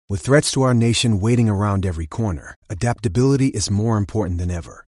With threats to our nation waiting around every corner, adaptability is more important than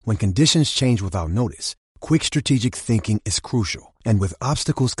ever. When conditions change without notice, quick strategic thinking is crucial. And with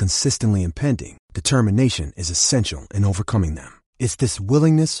obstacles consistently impending, determination is essential in overcoming them. It's this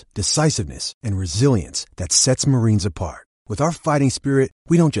willingness, decisiveness, and resilience that sets Marines apart. With our fighting spirit,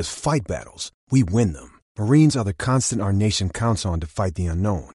 we don't just fight battles, we win them. Marines are the constant our nation counts on to fight the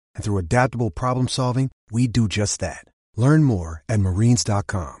unknown. And through adaptable problem solving, we do just that. Learn more at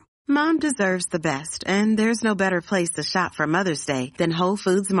marines.com. Mom deserves the best, and there's no better place to shop for Mother's Day than Whole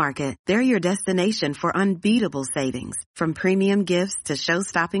Foods Market. They're your destination for unbeatable savings, from premium gifts to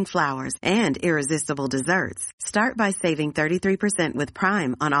show-stopping flowers and irresistible desserts. Start by saving 33% with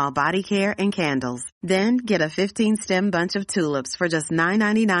Prime on all body care and candles. Then get a 15-stem bunch of tulips for just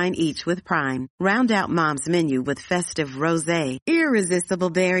 $9.99 each with Prime. Round out Mom's menu with festive rosé, irresistible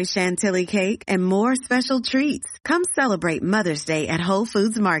berry chantilly cake, and more special treats. Come celebrate Mother's Day at Whole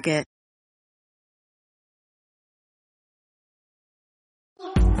Foods Market.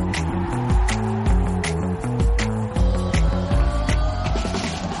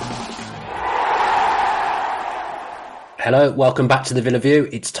 Hello, welcome back to the Villa View.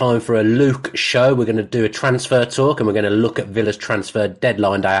 It's time for a Luke show. We're going to do a transfer talk and we're going to look at Villa's transfer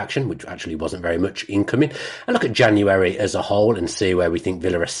deadline day action, which actually wasn't very much incoming, and look at January as a whole and see where we think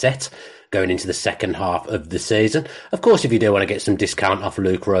Villa are set going into the second half of the season. Of course, if you do want to get some discount off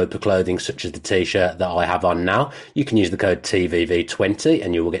Luke Roper clothing, such as the t-shirt that I have on now, you can use the code TVV20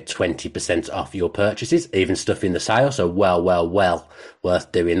 and you will get 20% off your purchases, even stuff in the sale. So well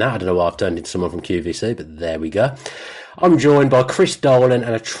worth doing that. I don't know why I've turned into someone from QVC, but there we go. I'm joined by Chris Dolan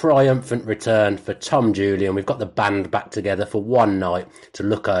and a triumphant return for Tom Julian. We've got the band back together for one night to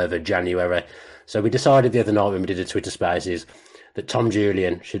look over January. So we decided the other night when we did the Twitter Spaces that Tom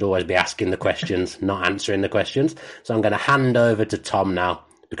Julian should always be asking the questions, not answering the questions. So I'm going to hand over to Tom now,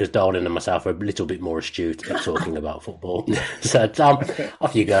 because Dolan and myself are a little bit more astute at talking about football. So Tom,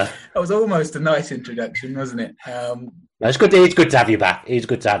 off you go. That was almost a nice introduction, wasn't it? It's good to have you back. It's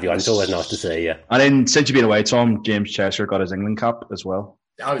good to have you on. It's always nice to see you. And then, since you've been away, Tom, James Cheshire got his England cap as well.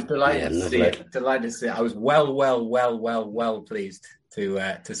 I was delighted to see it. Delighted to see it. I was well pleased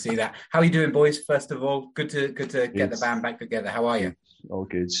to see that. How are you doing, boys? First of all, good to get the band back together. How are you? All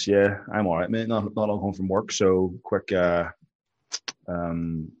good. Yeah, I'm all right, mate. Not long home from work, so quick turnaround.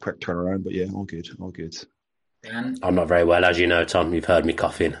 But yeah, all good. Dan? I'm not very well, as you know, Tom. You've heard me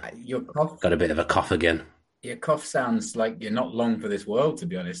coughing. Your cough? Got a bit of a cough again. Your cough sounds like you're not long for this world, to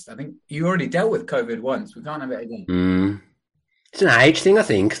be honest. I think you already dealt with COVID once. We can't have it again. It's an age thing, I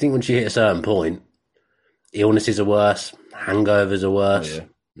think. I think once you hit a certain point, illnesses are worse, hangovers are worse. Oh,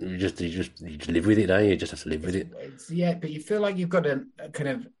 yeah. You just live with it, don't you? You just have to live with it. Yeah, but you feel like you've got to kind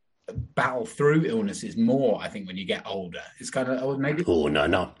of battle through illnesses more, I think, when you get older. It's kind of maybe. Oh no,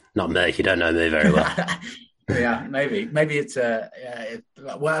 not me. You don't know me very well. Yeah, maybe it's a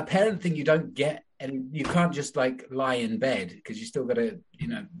parent thing you don't get. And you can't just like lie in bed because you still got to,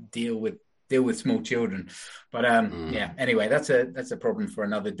 deal with small children. But yeah. Anyway, that's a problem for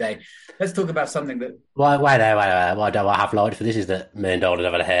another day. Let's talk about something that. Why do I have lied for this? Is that me and Dolan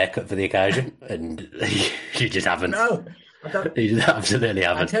have had a haircut for the occasion, and you just haven't? No, you just absolutely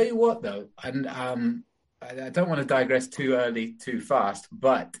haven't. I tell you what, though, and I don't want to digress too early, too fast,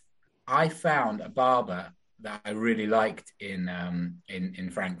 but I found a barber that I really liked in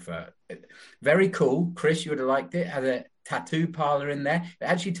Frankfurt. Very cool. Chris, you would have liked it. Had a tattoo parlor in there. It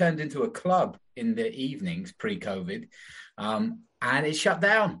actually turned into a club in the evenings pre-COVID, and it shut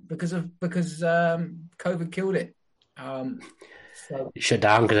down because COVID killed it. It shut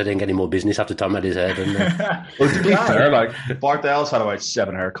down because I didn't get any more business after Tom had his hair, didn't I? Well, to be fair, like Bardell's had about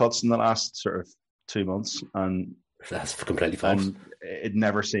 7 haircuts in the last sort of 2 months, and that's completely false. And it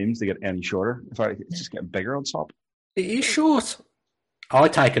never seems to get any shorter. In fact, it's just getting bigger on top. It is short.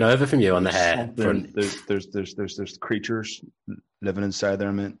 I've taken over from you on the hair. There's creatures living inside there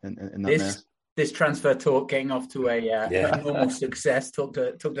in that mess. This transfer talk getting off to a normal success. Talked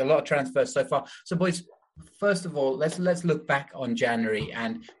a lot of transfers so far. So, boys, first of all, let's look back on January.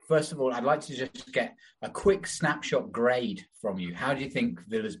 And first of all, I'd like to just get a quick snapshot grade from you. How do you think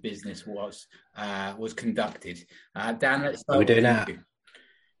Villa's business was conducted? Dan, let's start.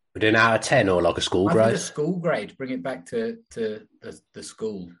 We're doing out of 10 or like a school grade? A school grade. Bring it back to the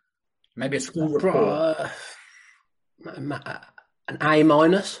school. Maybe a school report. An A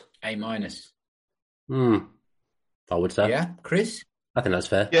minus. A minus. I would say. Yeah, Chris? I think that's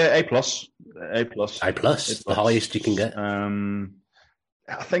fair. Yeah, A plus. A plus. The highest you can get.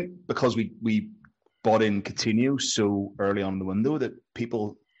 I think because we bought in Coutinho so early on in the window that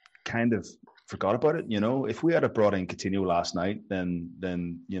people kind of forgot about it. If we had brought in Coutinho last night, then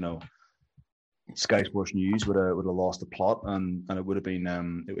Sky Sports News would have lost the plot, and it would have been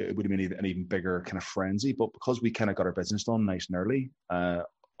an even bigger kind of frenzy. But because we kind of got our business done nice and early, our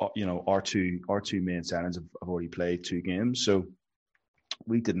two main signings have already played 2 games, so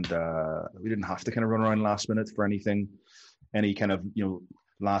we didn't have to kind of run around last minute for any kind of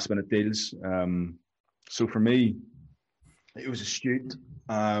last minute deals. So for me, it was astute,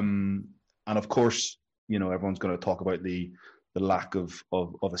 and of course, everyone's going to talk about the lack of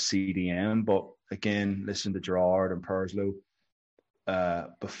a CDM. But again, listen to Gerrard and Purslow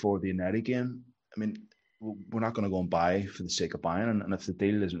before the United game. I mean, we're not going to go and buy for the sake of buying. And if the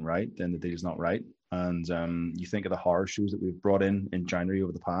deal isn't right, then the deal's not right. And you think of the horror shows that we've brought in January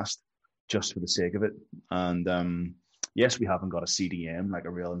over the past just for the sake of it. And yes, we haven't got a CDM, like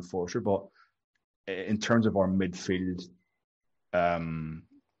a real enforcer, but in terms of our midfield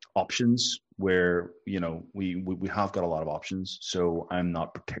options, where we have got a lot of options, so I'm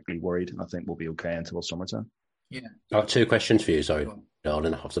not particularly worried. I think we'll be okay until summertime. Yeah, I have 2 questions for you. Sorry,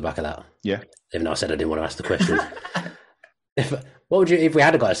 Darling, off the back of that. Yeah, even though I said I didn't want to ask the question. If we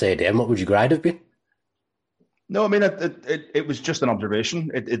had got a CDM, what would your grade have been? No, I mean it was just an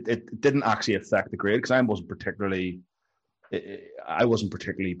observation. It didn't actually affect the grade because I wasn't particularly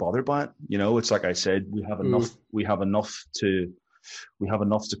bothered by it. It's like I said, we have enough. We have enough to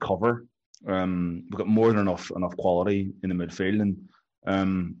cover. We've got more than enough quality in the midfield,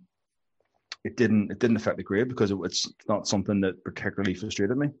 and it didn't affect the grade because it's not something that particularly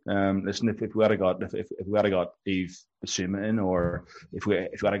frustrated me. Listen, if we had got Yves Bissouma in, or if we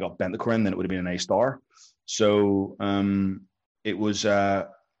had got Bentancur in, then it would have been an A-star. So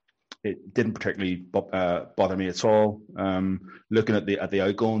it didn't particularly bother me at all. Looking at the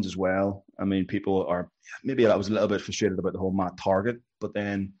outgoings as well, I mean, people are maybe I was a little bit frustrated about the whole Matt Targett, but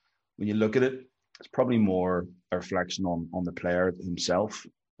then when you look at it, it's probably more a reflection on the player himself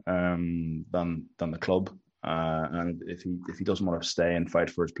than the club. And if he doesn't want to stay and fight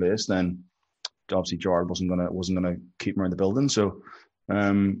for his place, then obviously Gerrard wasn't gonna keep him around the building. So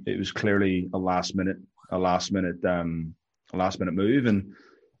it was clearly a last minute move. And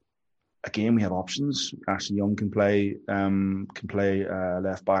again, we have options. Ashley Young can play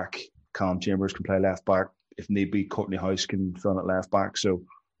left back. Callum Chambers can play left back. If need be, Courtney House can fill in at left back. So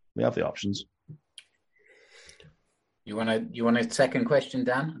we have the options. You want a second question,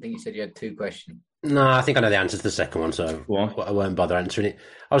 Dan? I think you said you had 2 questions. No, I think I know the answer to the second one, so I won't bother answering it.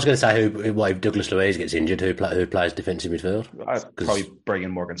 I was going to say, if Douglas Luiz gets injured, who plays defensive midfield? I'd probably bring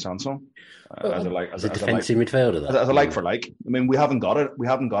in Morgan Sanson as a defensive midfielder. As a like for like. I mean, we haven't got it. We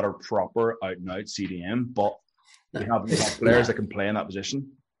haven't got a proper out and out CDM, but we have players that can play in that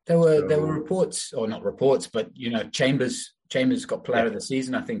position. There were reports, or not reports, but Chambers got Player of the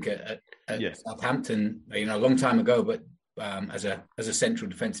Season, I think, at Southampton, a long time ago, but as a central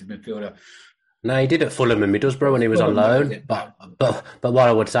defensive midfielder. No, he did at Fulham and Middlesbrough when he was on loan. But what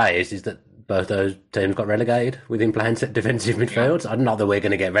I would say is that both those teams got relegated with him playing defensive midfields. Yeah. Not that we're going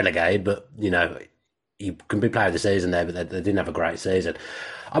to get relegated, but he can be Player of the Season there, but they didn't have a great season.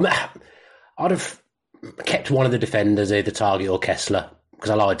 I'd have kept one of the defenders, either Targett or Kessler, because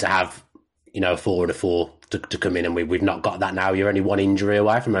I like to have 4 and a 4 to come in, and we've not got that now. You're only 1 injury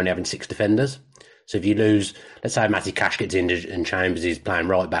away from only having 6 defenders. So if you lose, let's say Matty Cash gets injured and Chambers is playing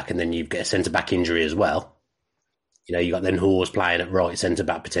right back, and then you get a centre-back injury as well. You got then Hawes playing at right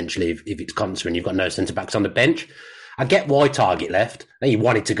centre-back potentially if it's Conser, and you've got no centre-backs on the bench. I get why Targett left. He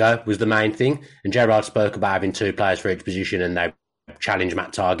wanted to go, was the main thing. And Gerrard spoke about having 2 players for each position, and they challenged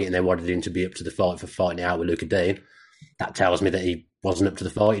Matt Targett, and they wanted him to be up to the fight for fighting it out with Luca Dean. That tells me that he wasn't up to the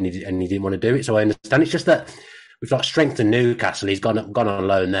fight and he didn't want to do it. So I understand. It's just that we've got strength in Newcastle. He's gone on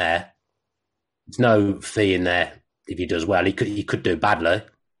loan there. There's no fee in there if he does well. He could do badly,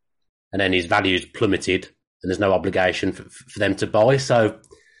 and then his value's plummeted, and there's no obligation for them to buy. So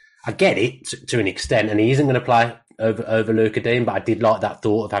I get it to an extent, and he isn't going to play over Luca Dean, but I did like that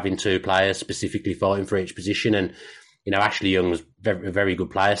thought of having 2 players specifically fighting for each position. And Ashley Young was a very good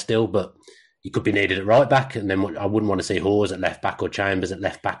player still, but he could be needed at right back, and then I wouldn't want to see Hawes at left back or Chambers at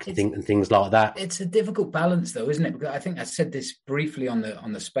left back and things like that. It's a difficult balance, though, isn't it? Because I think I said this briefly on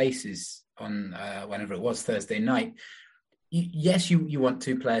the Spaces on whenever it was Thursday night. Yes, you want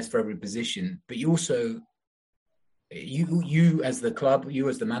 2 players for every position, but you also you as the club, you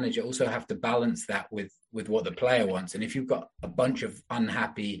as the manager, also have to balance that with what the player wants. And if you've got a bunch of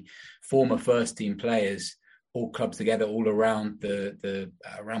unhappy former first team players all clubbed together all around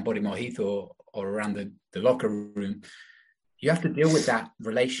around Bodymore Heath or around the locker room, you have to deal with that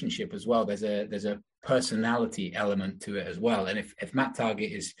relationship as well. There's a personality element to it as well. And if Matt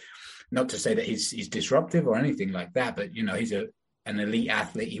Targett is not to say that he's disruptive or anything like that, but he's an elite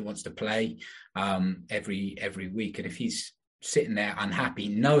athlete. He wants to play every week, and if he's sitting there unhappy,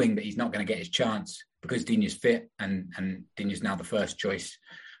 knowing that he's not going to get his chance because Digne's fit and Digne's now the first choice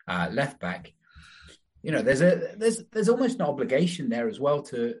left back. There's almost an obligation there as well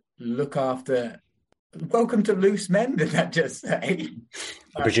to look after. Welcome to loose men, did that just say?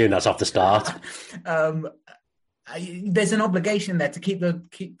 I presume that's off the start. There's an obligation there to keep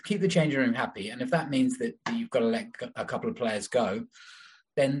the changing room happy, and if that means that you've got to let a couple of players go,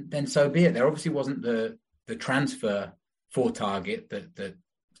 then so be it. There obviously wasn't the transfer for Targett that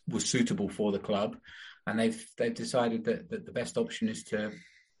was suitable for the club, and they've decided that the best option is to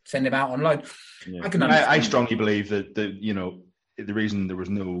send him out on loan. Yeah. I strongly believe that the reason there was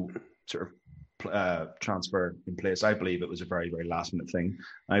no sort of transfer in place, I believe it was a very, very last minute thing.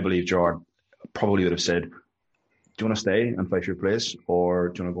 I believe Gerrard probably would have said, do you want to stay and fight for your place, or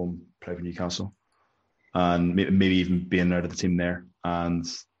do you want to go and play for Newcastle? And maybe even being out of the team there. And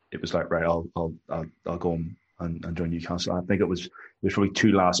it was like, right, I'll go and join Newcastle. I think it was probably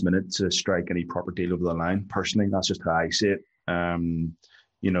too last minute to strike any proper deal over the line. Personally, that's just how I see it.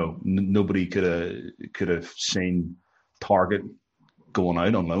 Nobody could have seen Targett going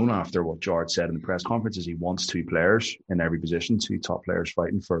out on loan after what Gerrard said in the press conference, is he wants two players in every position, two top players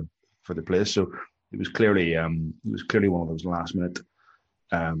fighting for the place. So it was clearly one of those last minute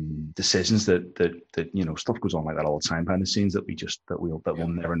decisions that stuff goes on like that all the time behind the scenes that we'll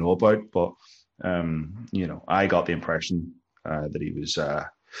never know about. But I got the impression that he was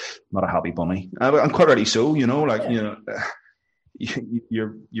not a happy bunny. I'm quite rightly so. You're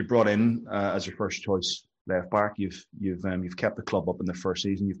brought in as your first choice left back. You've kept the club up in the first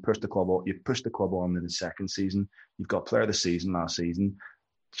season. You've pushed the club on in the second season. You've got player of the season last season.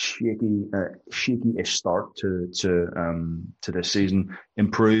 Shaky-ish start to this season.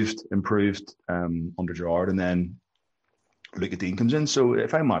 Improved under Gerrard, and then Lucas Digne comes in. So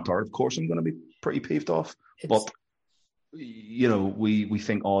if I'm Matt Targett, of course I'm going to be pretty peeved off. But we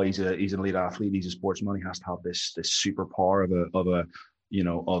think, he's an elite athlete, he's a sportsman, he has to have this superpower of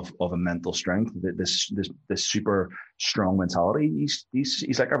a mental strength, this super strong mentality.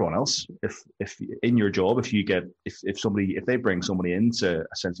 He's like everyone else. If in your job, if they bring somebody in to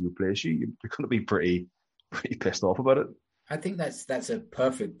essentially replace you, you're going to be pretty pissed off about it. I think that's a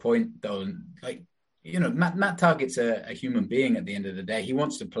perfect point, though. Like, Matt Targett's a human being at the end of the day. He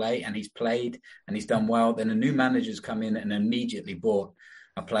wants to play, and he's played, and he's done well. Then a new manager's come in and immediately bought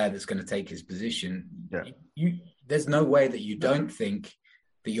a player that's going to take his position. Yeah. There's no way that you don't think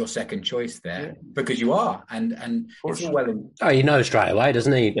that you're second choice there, because you are, and it's all well. He knows straight away,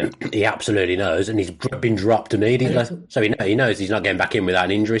 doesn't he? Yeah. He absolutely knows, and he's been dropped immediately. So he knows he's not getting back in without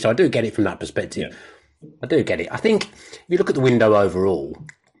an injury. So I do get it from that perspective. Yeah. I do get it. I think if you look at the window overall,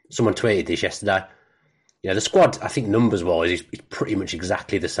 someone tweeted this yesterday. The squad, I think numbers-wise, is pretty much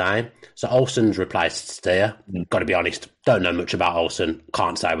exactly the same. So Olsen's replaced Steer. Got to be honest, don't know much about Olsen.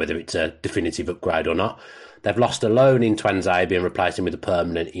 Can't say whether it's a definitive upgrade or not. They've lost a loan in Tuanzebe and replaced him with a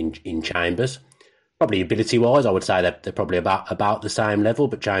permanent in Chambers. Probably ability-wise, I would say they're probably about the same level,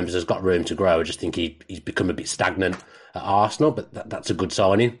 but Chambers has got room to grow. I just think he's become a bit stagnant at Arsenal, but that's a good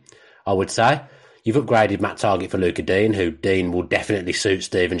signing, I would say. You've upgraded Matt Targett for Lucas Digne, who Digne will definitely suit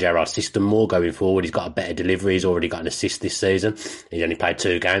Steven Gerrard's system more going forward. He's got a better delivery. He's already got an assist this season. He's only played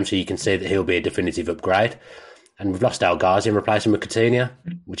 2 games, so you can see that he'll be a definitive upgrade. And we've lost El Ghazi and replaced him with Coutinho,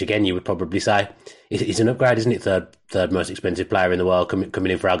 which again you would probably say is an upgrade, isn't it? Third most expensive player in the world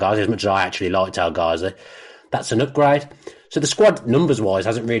coming in for El Ghazi. As much as I actually liked El Ghazi, that's an upgrade. So the squad numbers-wise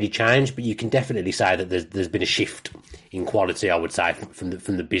hasn't really changed, but you can definitely say that there's been a shift in quality, I would say, from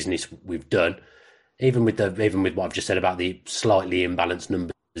the business we've done. Even with what I've just said about the slightly imbalanced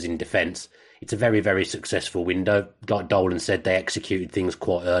numbers in defence, it's a very, very successful window. Like Dolan said, they executed things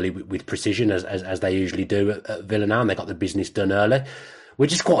quite early with precision, as they usually do at Villa now, and they got the business done early. We're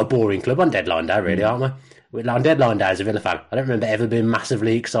just quite a boring club on deadline day, really, aren't we? On deadline day, as a Villa fan, I don't remember ever being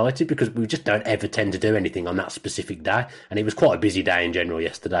massively excited, because we just don't ever tend to do anything on that specific day. And it was quite a busy day in general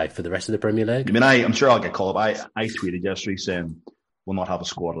yesterday for the rest of the Premier League. I mean, I'm sure I'll get called up. I tweeted yesterday saying we'll not have a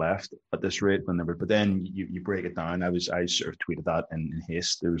squad left at this rate. But then you break it down. I sort of tweeted that in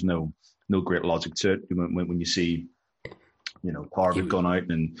haste. There was no great logic to it. When you see, Targett going out,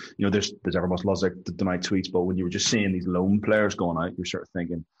 and there's ever much logic to my tweets. But when you were just seeing these lone players going out, you're sort of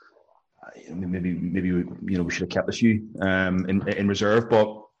thinking, maybe we should have kept a few in reserve.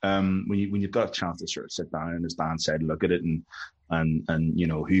 But when you've got a chance to sort of sit down and, as Dan said, look at it and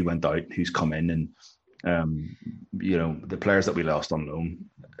who went out, who's come in, and the players that we lost on loan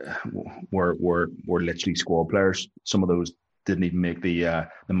were literally squad players. Some of those didn't even make the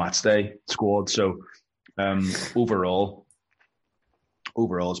match day squad. So overall,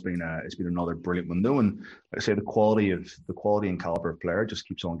 it's been another brilliant window, and like I say, the quality and caliber of player just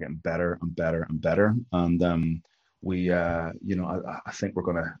keeps on getting better and better and better. And I think we're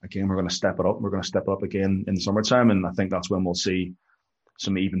gonna step it up. We're gonna step it up again in the summertime, and I think that's when we'll see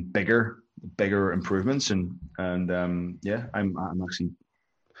some even bigger improvements. And I'm actually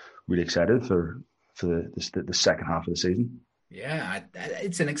really excited for the second half of the season. Yeah,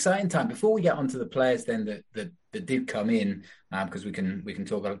 it's an exciting time. Before we get onto the players then that did come in, because we can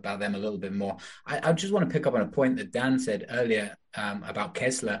talk about them a little bit more. I just want to pick up on a point that Dan said earlier about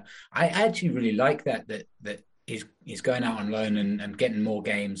Kessler. I actually really like that he's going out on loan and getting more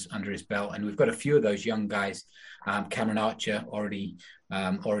games under his belt. And we've got a few of those young guys. Cameron Archer already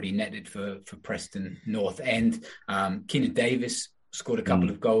netted for Preston North End. Keenan Davis scored a couple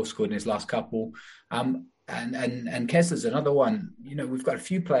of goals, scored in his last couple. And Kessler's another one. We've got a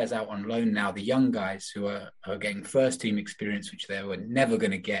few players out on loan now, the young guys who are getting first team experience, which they were never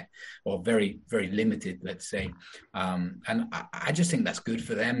going to get, or very, very limited, let's say. And I just think that's good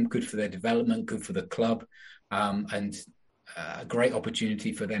for them, good for their development, good for the club, and a great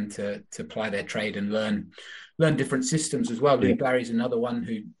opportunity for them to apply their trade and learn different systems as well. Louis Barry's another one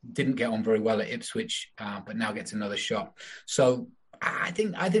who didn't get on very well at Ipswich, but now gets another shot. So I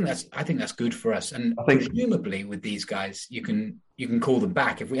think that's good for us, and presumably with these guys, you can call them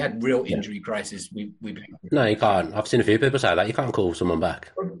back. If we had real injury crisis, we No, you can't. I've seen a few people say that you can't call someone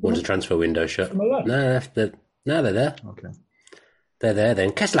back once a transfer window shut. No, they're there. Okay, they're there.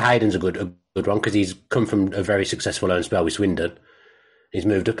 Then Kessler Hayden's a good one because he's come from a very successful loan spell with Swindon. He's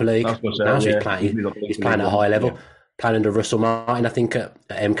moved up a league now, so he's playing at a high level. Yeah. Playing under Russell Martin, I think, at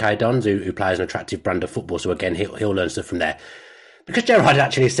MK Dons, who plays an attractive brand of football. So again, he'll learn stuff from there. Because Gerrard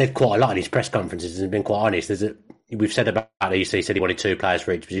actually said quite a lot in his press conferences and been quite honest. We've said about EC, he said he wanted 2 players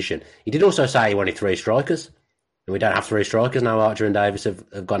for each position. He did also say he wanted 3 strikers. And we don't have 3 strikers now. Archer and Davis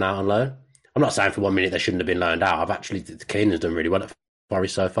have gone out on loan. I'm not saying for 1 minute they shouldn't have been loaned out. Keenan's done really well at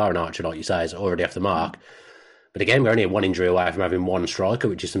Forest so far, and Archer, like you say, is already off the mark. But again, we're only 1 injury away from having 1 striker,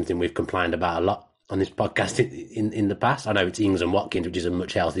 which is something we've complained about a lot on this podcast in the past. I know it's Ings and Watkins, which is a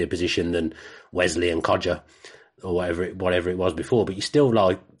much healthier position than Wesley and Codger, or whatever it was before, but you still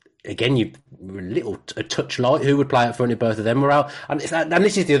again, you were a touch light. Who would play up front if both of them were out? And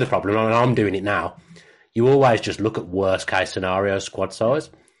this is the other problem, and I'm doing it now. You always just look at worst case scenario squad size,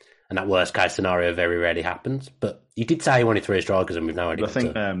 and that worst case scenario very rarely happens. But you did say you wanted 3 strikers, and we've now already. I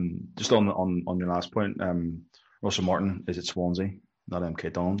think just on your last point, Russell Martin is at Swansea, not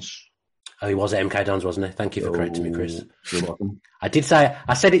MK Dons. Oh, he was at MK Dons, wasn't he? Thank you for correcting me, Chris. You're welcome. I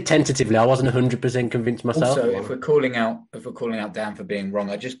said it tentatively. I wasn't 100% convinced myself. Also, if we're calling out Dan for being wrong,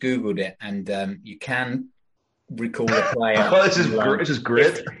 I just Googled it, and you can recall a player. This is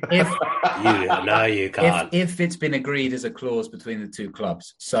great. You can't. If it's been agreed as a clause between the 2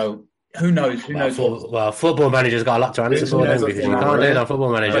 clubs. So who knows? Well, Football Manager's got a lot to answer for them because you can't do it on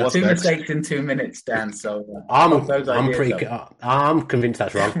Football Manager. 2 mistakes in 2 minutes, Dan. So I'm convinced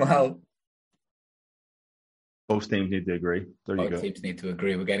that's wrong. Well. Both teams need to agree. Both teams need to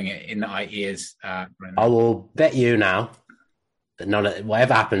agree. We're getting it in our ears. I will bet you now that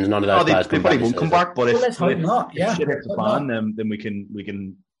whatever happens, none of those players come back. They won't come back, but let's hope not. Yeah, if shit hits the fan, then we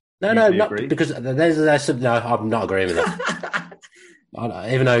can. No, not agree. Because there's some. No, I'm not agreeing with that.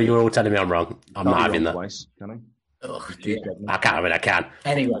 Even though you're all telling me I'm wrong, I'm not having that. Twice, can I? Oh, dear. I can.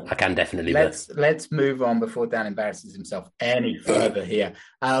 Anyway, I can definitely. Let's move on before Dan embarrasses himself any further here.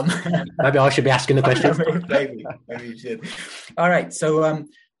 Maybe I should be asking the question. maybe you should. All right, so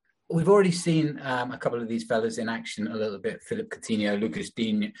we've already seen a couple of these fellas in action a little bit. Philip Coutinho, Lucas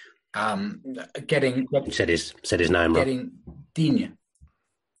Digne, getting said his name wrong. Getting Digne.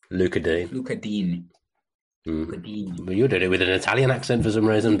 Luca Digne. But you did it with an Italian accent for some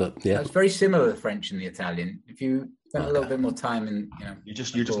reason, but yeah, it's very similar to the French and the Italian. If you spent a little bit more time in, you're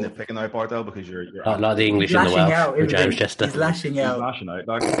just nitpicking that part though because you're like the English in the Welsh with James Chester. He's lashing out.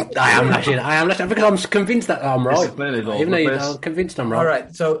 I am lashing because I'm convinced that I'm right. Even though I'm convinced I'm right. All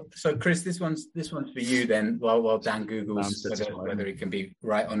right, so Chris, this one's for you then. While Dan Googles whether he can be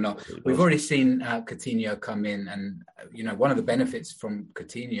right or not, we've already seen Coutinho come in, and one of the benefits from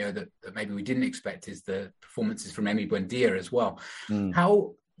Coutinho that maybe we didn't expect is the performances from Emi Buendia as well.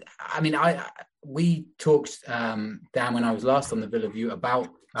 We talked, Dan, when I was last on the Villa View about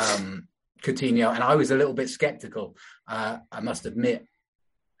Coutinho, and I was a little bit sceptical, I must admit.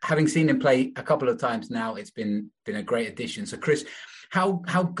 Having seen him play a couple of times now, it's been a great addition. So, Chris, how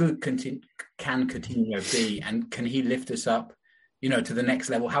good can Coutinho be, and can he lift us up to the next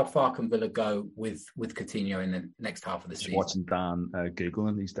level? How far can Villa go with Coutinho in the next half of the season? Watching Dan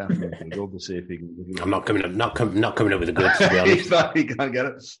Googling, he's definitely Google to see if he can. I'm not coming up with the goods, to be honest. He can't get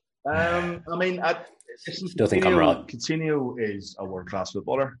it. I still think I'm right. Coutinho is a world-class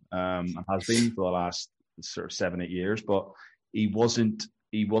footballer, and has been for the last sort of 7-8 years. But he wasn't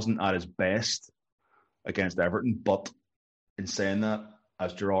at his best against Everton. But in saying that,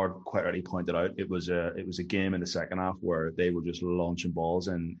 as Gerard quite rightly pointed out, it was a game in the second half where they were just launching balls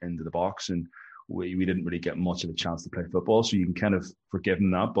into the box, and we didn't really get much of a chance to play football. So you can kind of forgive them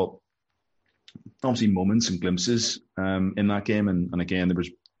that. But obviously, moments and glimpses in that game, and again there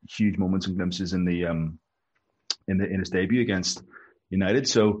was huge moments and glimpses in his debut against United.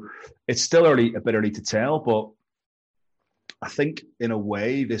 So it's still a bit early to tell, but I think in a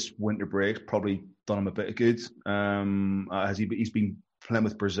way this winter break probably done him a bit of good. He's been playing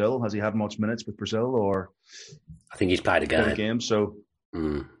with Brazil? Has he had much minutes with Brazil? Or I think he's played a game. So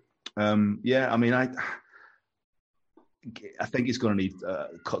I think he's going to need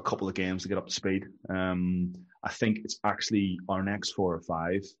a couple of games to get up to speed. I think it's actually our next 4 or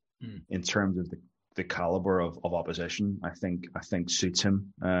 5 in terms of the caliber of opposition. I think suits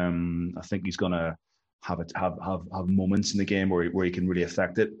him. I think he's going to have moments in the game where he can really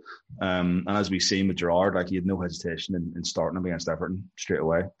affect it. And as we've seen with Gerrard, like he had no hesitation in starting him against Everton straight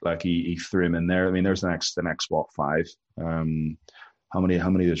away. Like he threw him in there. I mean, there's the next spot 5. How many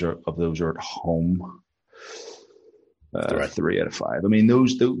of those are at home? 3 out of 5. I mean,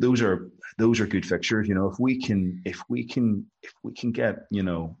 those are good fixtures. If we can get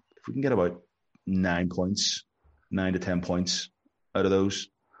about 9 to 10 points out of those,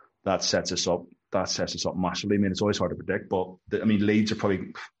 that sets us up massively. I mean, it's always hard to predict, but Leeds are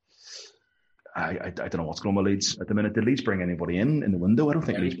probably. I don't know what's going on with Leeds at the minute. Did Leeds bring anybody in the window? I don't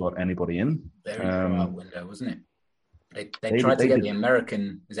think Leeds brought anybody in. Very throughout window, wasn't it? They tried to get the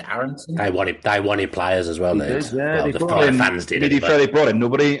American. Is it Aronson? They wanted players as well. They fans did. They brought in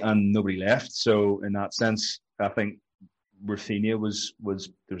nobody, and nobody left. So in that sense, I think Rafinha was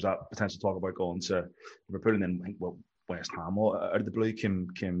there was that potential talk about going to Liverpool, and then West Ham out of the blue came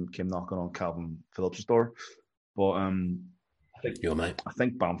knocking on Calvin Phillips' door. But I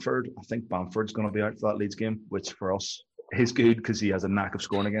think Bamford's going to be out for that Leeds game, which for us is good because he has a knack of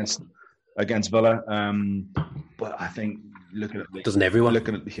scoring against Villa. But I think looking at Leeds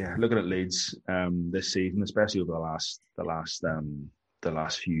this season, especially over the last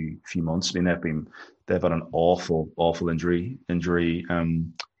few months, I mean they've had an awful injury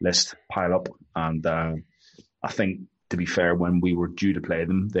list pile up, and I think, to be fair, when we were due to play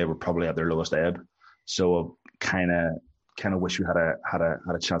them, they were probably at their lowest ebb. So kind of wish we had a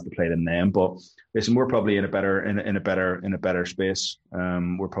chance to play them then. But listen, we're probably in a better space.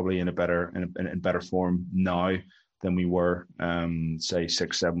 We're probably in better form now than we were say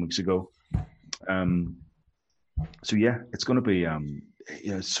 6-7 weeks ago. So yeah, it's going to be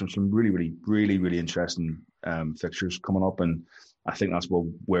some really interesting fixtures coming up, and I think that's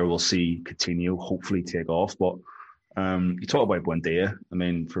where we'll see Coutinho hopefully take off. But you talk about Buendia. I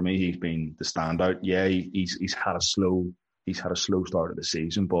mean, for me, he's been the standout. Yeah, he's had a slow start of the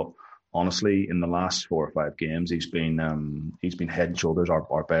season, but honestly, in the last 4 or 5 games, he's been head and shoulders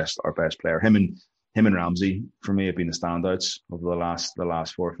our best player. Him and Ramsey, for me, have been the standouts over the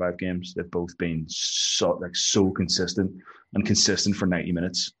last 4 or 5 games. They've both been so consistent for 90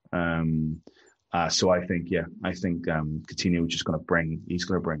 minutes. So I think Coutinho is just going to bring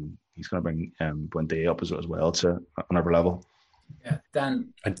Buendia up as well to another level. Yeah,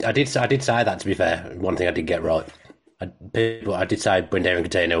 Dan. I did say that, to be fair. One thing I did get right. I did say Buendia and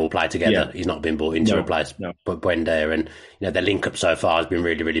Coutinho will play together. Yeah. He's not been brought in to replace Buendia, and their link up so far has been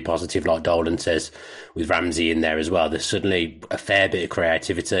really, really positive. Like Dolan says, with Ramsey in there as well, there's suddenly a fair bit of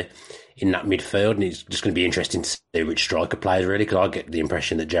creativity in that midfield, and it's just going to be interesting to see which striker plays, really, because I get the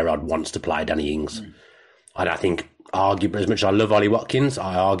impression that Gerrard wants to play Danny Ings. And I think, arguably, as much as I love Ollie Watkins,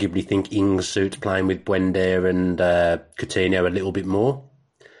 I arguably think Ings suits playing with Buendia and Coutinho a little bit more.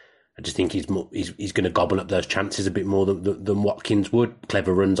 I just think he's going to gobble up those chances a bit more than Watkins would.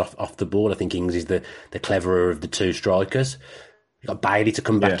 Clever runs off the ball. I think Ings is the cleverer of the 2 strikers. You've got Bailey to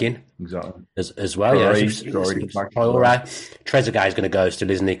come back in exactly as well. Trezeguet is going to go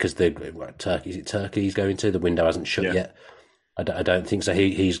still, isn't he? Because Turkey he's going to. The window hasn't shut yet. I don't think so.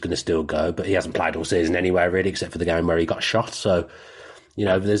 He's going to still go, but he hasn't played all season anyway, really, except for the game where he got shot. So,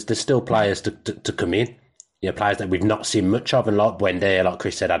 there's still players to come in. Players that we've not seen much of, and like Buendia, like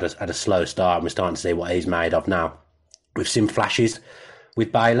Chris said, had a slow start, and we're starting to see what he's made of now. We've seen flashes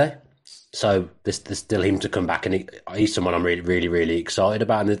with Bailey, So there's still him to come back, and he's someone I'm really, really, really excited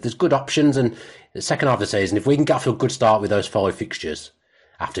about. And there's good options. And the second half of the season, if we can get off to a good start with those 5 fixtures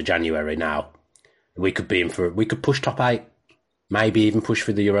after January now, we could push top 8, maybe even push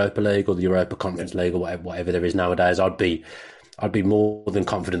for the Europa League or the Europa Conference League or whatever there is nowadays. I'd be more than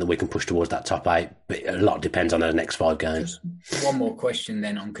confident that we can push towards that top 8, but a lot depends on the next 5 games. Just one more question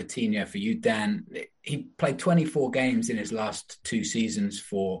then on Coutinho for you, Dan. He played 24 games in his last 2 seasons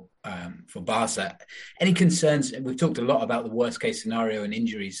for Barca. Any concerns? We've talked a lot about the worst case scenario and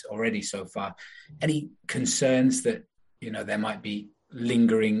injuries already so far. Any concerns that there might be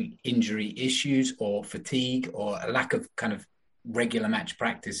lingering injury issues or fatigue or a lack of kind of regular match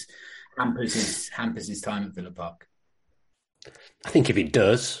practice hampers his time at Villa Park? I think if it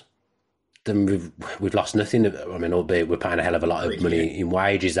does, then we've lost nothing. I mean, albeit we're paying a hell of a lot of money in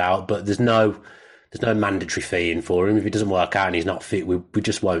wages out, but there's no mandatory fee in for him. If he doesn't work out and he's not fit, we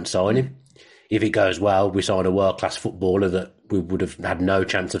just won't sign him. If it goes well, we sign a world-class footballer that we would have had no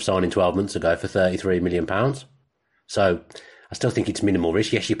chance of signing 12 months ago for £33 million. So I still think it's minimal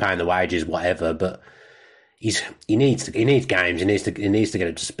risk. Yes, you're paying the wages, whatever, but he needs games. He needs to get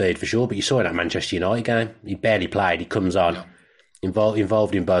up to speed for sure. But you saw it at Manchester United game. He barely played. He comes on,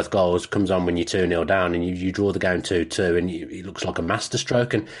 involved in both goals. Comes on when you're 2-0 down, and you draw the game 2-2, and he looks like a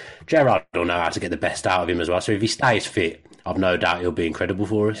masterstroke. And Gerrard will know how to get the best out of him as well. So if he stays fit, I've no doubt he'll be incredible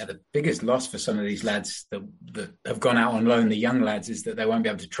for us. Yeah, the biggest loss for some of these lads that have gone out on loan, the young lads, is that they won't be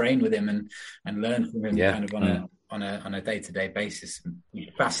able to train with him and learn from him kind of on a day-to-day basis.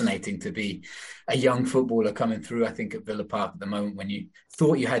 It's fascinating to be a young footballer coming through, I think, at Villa Park at the moment, when you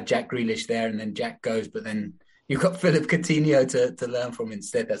thought you had Jack Grealish there and then Jack goes, but then you've got Philip Coutinho to learn from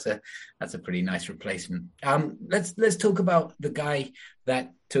instead. That's a pretty nice replacement. Let's talk about the guy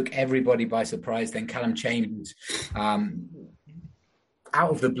that took everybody by surprise then, Callum Chambers. Out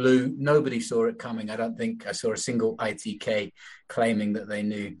of the blue, nobody saw it coming. I don't think I saw a single ITK claiming that they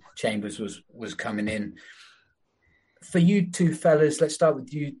knew Chambers was coming in. For you two fellas, let's start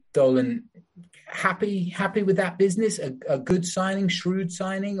with you, Dolan. Happy with that business? A good signing, shrewd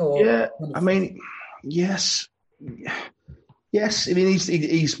signing? Or yeah, I mean, yes. I mean,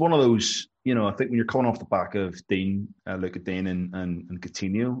 he's one of those. I think when you're coming off the back of Dean, look at Dean and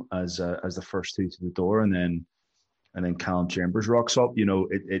Coutinho as the first two to the door, and then Callum Chambers rocks up.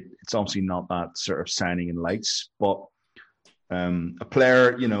 It's obviously not that sort of signing in lights, but a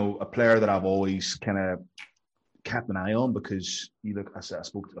player that I've always kind of kept an eye on, because you look, I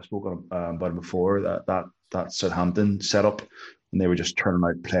spoke about him before, that Southampton setup, and they were just turning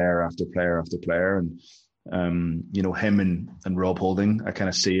out player after player after player, and him and Rob Holding I kind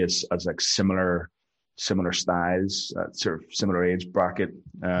of see as like similar styles, sort of similar age bracket,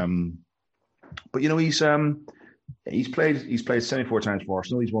 but he's played 74 times for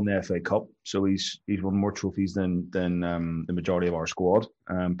Arsenal. He's won the FA Cup, so he's won more trophies than the majority of our squad.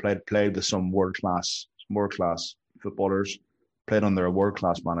 Played with some world class footballers, played under a world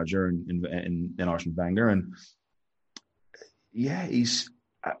class manager in Arsene Wenger, and yeah,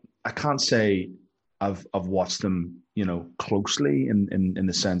 I can't say I've watched him closely in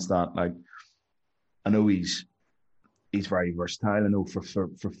the sense that, like, I know he's very versatile. I know for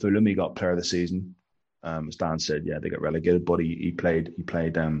Fulham he got player of the season. As Dan said, yeah, they got relegated, but he played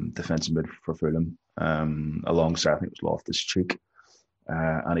defensive mid for Fulham alongside, I think it was Loftus-Cheek,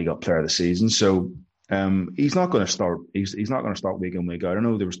 and he got player of the season. So he's not going to start. He's not going to start week in, week out. I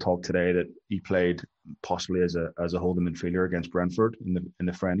know there was talk today that he played possibly as a holding midfielder against Brentford in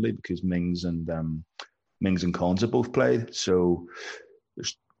the friendly, because Mings and Konsa both played. So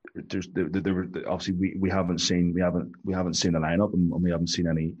there's obviously we haven't seen the lineup, and we haven't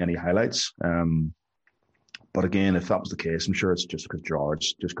seen any highlights. But again, if that was the case, I'm sure it's just because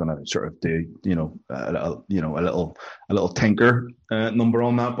Gerard's just going to sort of do a little tinker number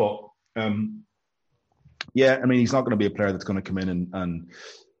on that. But yeah, I mean, he's not going to be a player that's going to come in and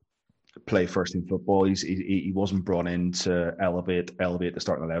play first team football. He wasn't brought in to elevate the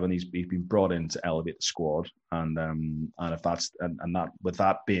starting 11. He's been brought in to elevate the squad, and if that's and that, with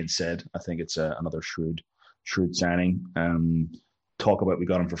that being said, I think it's another shrewd signing. Talk about we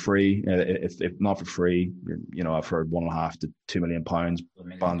got him for free. If not for free, I've heard £1.5 to £2 million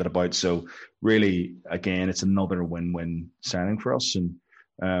banded about. So really, again, it's another win-win signing for us, and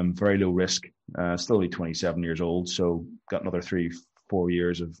very low risk. Still only 27 years old, so got another 3-4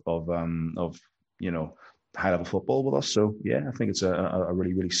 years of high level football with us. So yeah, I think it's a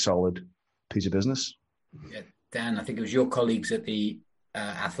really, really solid piece of business. Yeah, Dan, I think it was your colleagues at the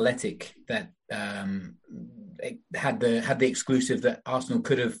Athletic that had the exclusive that Arsenal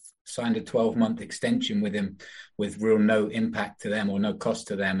could have signed a 12-month extension with him with real no impact to them or no cost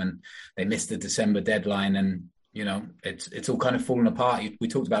to them, and they missed the December deadline, and it's all kind of fallen apart. We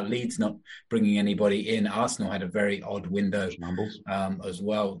talked about Leeds not bringing anybody in. Arsenal had a very odd window as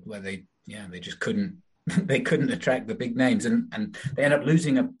well, where they just couldn't attract the big names, and they end up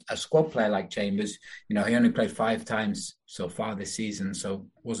losing a squad player like Chambers. He only played 5 times so far this season, so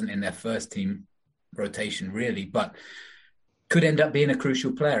wasn't in their first team rotation really, but could end up being a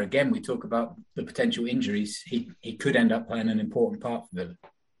crucial player. Again, we talk about the potential injuries. He could end up playing an important part for Villa.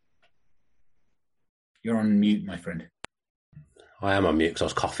 You're on mute, my friend. I am on mute because I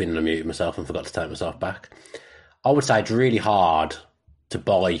was coughing and I muted myself and forgot to take myself back. I would say it's really hard to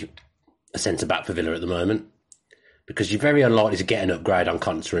buy a centre-back for Villa at the moment because you're very unlikely to get an upgrade on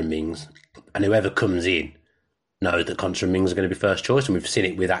Konsa and Mings, and whoever comes in knows that Konsa and Mings are going to be first choice, and we've seen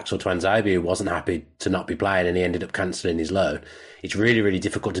it with Axel Tuanzebe, who wasn't happy to not be playing and he ended up cancelling his loan. It's really, really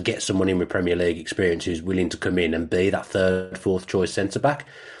difficult to get someone in with Premier League experience who's willing to come in and be that third, fourth choice centre-back.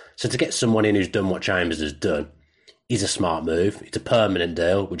 So to get someone in who's done what Chambers has done is a smart move. It's a permanent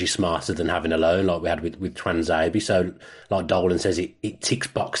deal, which is smarter than having a loan like we had with Tuanzebe. So like Dolan says, it ticks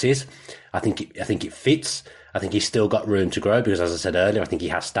boxes. I think it fits. I think he's still got room to grow because, as I said earlier, I think he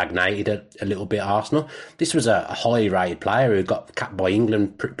has stagnated a little bit at Arsenal. This was a highly rated player who got capped by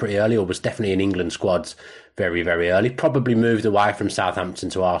England pretty early, or was definitely in England squads very, very early. Probably moved away from Southampton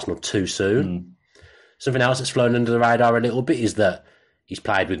to Arsenal too soon. Something else that's flown under the radar a little bit is that he's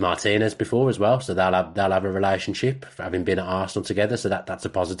played with Martinez before as well, so they'll have a relationship for having been at Arsenal together. So that's a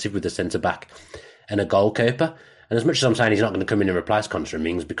positive with the centre back and a goalkeeper. And as much as I'm saying he's not going to come in and replace Konsa and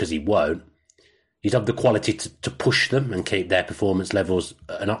Mings, because he won't, he's of the quality to push them and keep their performance levels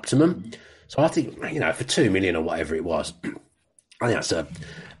at an optimum. So I think, for 2 million or whatever it was, I think that's a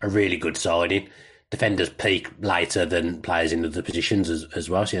really good signing. Defenders peak later than players in other positions as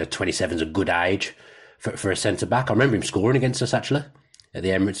well. So 27 is a good age for a centre back. I remember him scoring against us actually at the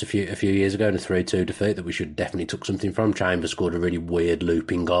Emirates a few years ago in a 3-2 defeat that we should definitely took something from. Chambers scored a really weird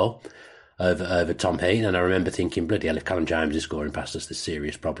looping goal over Tom Heaton, and I remember thinking, bloody hell, if Callum Chambers is scoring past us, there's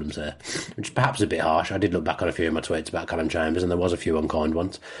serious problems there, which is perhaps a bit harsh. I did look back on a few of my tweets about Callum Chambers, and there was a few unkind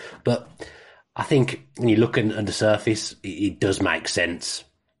ones. But I think when you look under the surface, it does make sense.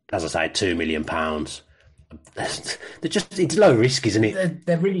 As I say, £2 million. It's low risk, isn't it?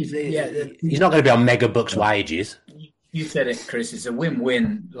 They're really, he's not going to be on mega bucks wages. You said it, Chris. It's a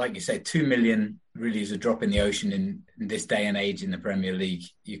win-win. Like you said, 2 million really is a drop in the ocean in this day and age in the Premier League.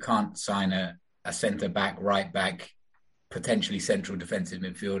 You can't sign a centre-back, right-back, potentially central defensive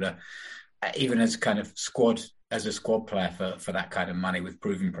midfielder, even as kind of as a squad player for that kind of money with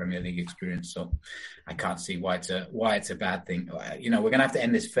proven Premier League experience. So I can't see why it's a bad thing. We're going to have to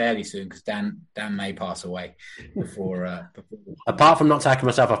end this fairly soon because Dan may pass away before. Apart from not taking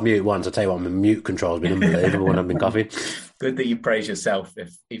myself off mute once, I tell you what, my mute control has been unbelievable when I've been coughing. Good that you praise yourself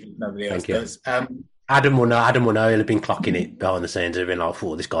if nobody else does. Adam will know. He'll have been clocking it behind the scenes. He'll have been like,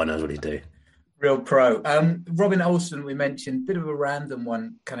 "Oh, this guy knows what he's doing." Real pro. Robin Olsen, we mentioned, bit of a random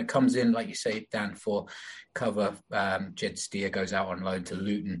one, kind of comes in, like you say, Dan, for cover. Jed Steer goes out on loan to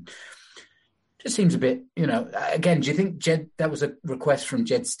Luton. Just seems a bit, again, do you think that was a request from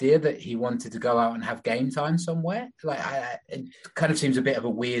Jed Steer that he wanted to go out and have game time somewhere? It kind of seems a bit of a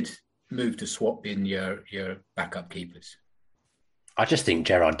weird move to swap in your backup keepers. I just think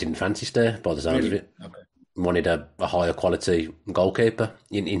Gerrard didn't fancy Steer by the sounds of it. Okay. Wanted a higher quality goalkeeper,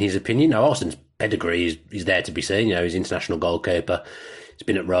 in his opinion. Now, Olsen's pedigree is there to be seen. He's international goalkeeper. He's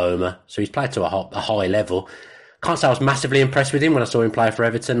been at Roma, so he's played to a high level. Can't say I was massively impressed with him when I saw him play for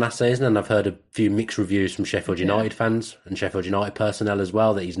Everton last season, and I've heard a few mixed reviews from Sheffield United fans and Sheffield United personnel as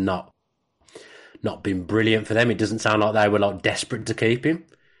well, that he's not been brilliant for them. It doesn't sound like they were desperate to keep him,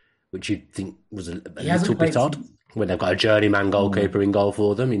 which you'd think was a little bit odd when they've got a journeyman goalkeeper in goal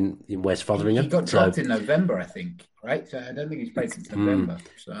for them in West Fotheringham. He got dropped in November, I think, right? So I don't think he's played since November.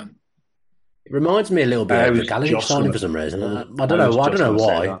 So it reminds me a little bit of the Gallagher signing for some reason. I don't know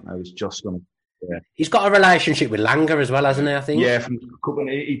why. I was just going to. Yeah. He's got a relationship with Langer as well, hasn't he? I think. Yeah, from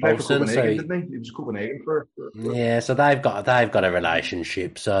Copenhagen. He played for Copenhagen, didn't he? He was Copenhagen for. Yeah, so they've got a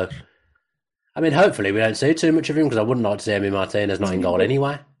relationship. So, I mean, hopefully we don't see too much of him, because I wouldn't like to see Emi Martinez not in goal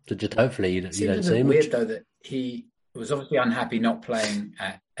anyway. So just hopefully you don't see much. Weird though that he was obviously unhappy not playing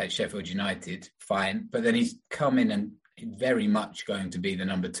at Sheffield United. Fine, but then he's come in and very much going to be the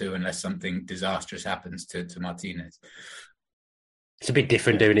number 2 unless something disastrous happens to Martinez. It's a bit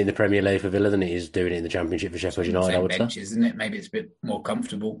different doing it in the Premier League for Villa than it is doing it in the Championship for Sheffield United, I would bench, say. Isn't it? Maybe it's a bit more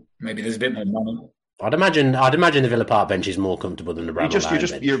comfortable. Maybe there's a bit more money. I'd imagine the Villa Park bench is more comfortable than the Bramall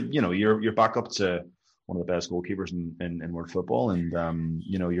Lane bench. You're back up to one of the best goalkeepers in world football. And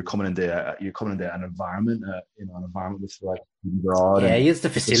you're coming into an environment, an environment with like Gerrard. Yeah, he has the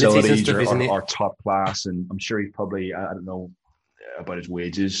facilities and stuff, isn't it? Are top class, and I'm sure he's probably, I don't know about his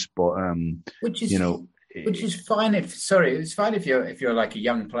wages, but which is fine it's fine if you're like a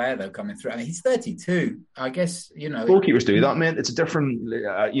young player though coming through. I mean, he's 32. I guess goalkeepers do that, mate. It's a different.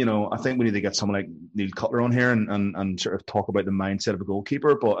 I think we need to get someone like Neil Cutler on here and sort of talk about the mindset of a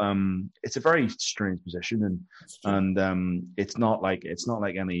goalkeeper. But it's a very strange position, and it's not like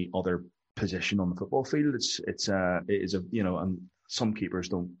any other position on the football field. And some keepers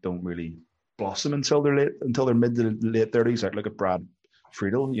don't really blossom until they're mid to late 30s. Like look at Brad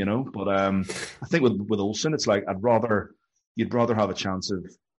Friedel, but I think with Olsen, it's like you'd rather have a chance of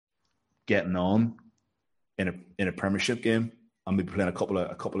getting on in a Premiership game and maybe playing a couple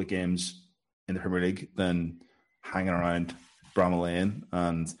of games in the Premier League than hanging around Bramall Lane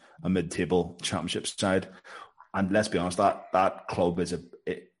and a mid-table Championship side. And let's be honest, that club is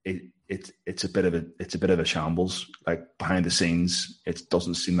it's a bit of a shambles. Like behind the scenes, it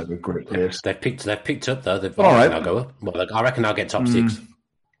doesn't seem like a great place. They've picked up though. All right, I'll go up. Well, I reckon I'll get top 6.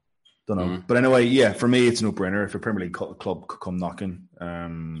 Don't know, but anyway, yeah. For me, it's a no-brainer. If a Premier League club could come knocking,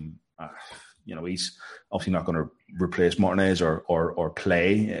 he's obviously not going to replace Martinez or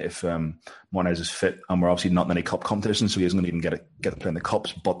play if Martinez is fit, and we're obviously not in any cup competition, so he isn't going to even get to play in the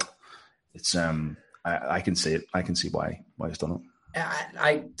cups. But it's I can see it. I can see why he's done it.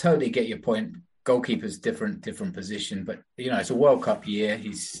 I totally get your point. Goalkeeper's different position, but it's a World Cup year.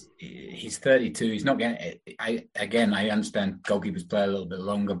 He's 32. He's not getting. I understand goalkeepers play a little bit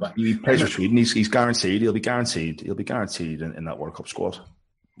longer, but he plays for Sweden. He's guaranteed. He'll be guaranteed in that World Cup squad.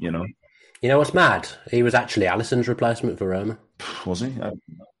 You know what's mad? He was actually Alisson's replacement for Roma. Was he?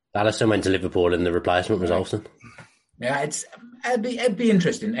 Alisson went to Liverpool, and the replacement was Olsen. Yeah, it'd be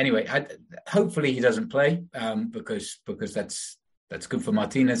interesting. Anyway, hopefully he doesn't play because that's good for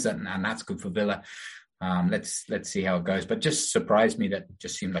Martinez and that's good for Villa. Let's see how it goes. But just surprised me that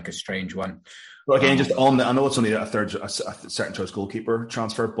just seemed like a strange one. Well, again, I know it's only a second choice goalkeeper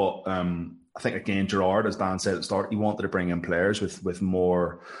transfer, but I think again Gerrard, as Dan said at the start, he wanted to bring in players with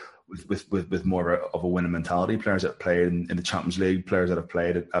more of a winning mentality, players that have played in the Champions League, players that have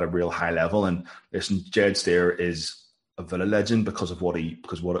played at a real high level. And listen, Jed Steer is a Villa legend because of what he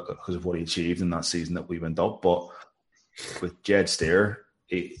achieved in that season that we went up. But with Jed Steer,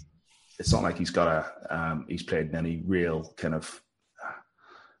 it's not like he's played in any real kind of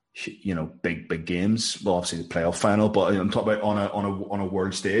big games. Well, obviously the playoff final, but I'm talking about on a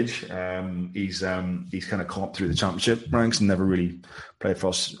world stage. He's kind of come up through the Championship ranks and never really played for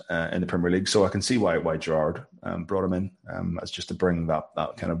us in the Premier League. So I can see why Gerrard brought him in as just to bring that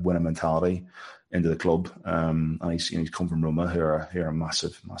kind of winning mentality into the club. And he's come from Roma, who are a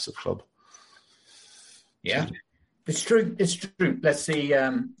massive club. Yeah. It's true. Let's see.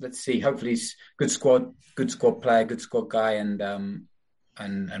 Hopefully he's good squad player, good squad guy, and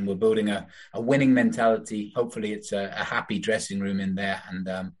we're building a winning mentality. Hopefully it's a happy dressing room in there,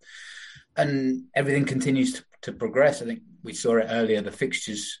 and everything continues to progress. I think we saw it earlier. The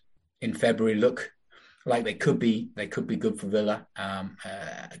fixtures in February look like they could be good for Villa. A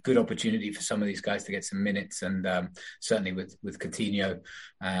good opportunity for some of these guys to get some minutes, and certainly with Coutinho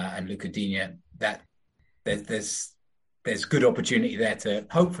and Luca Digne, that there's good opportunity there to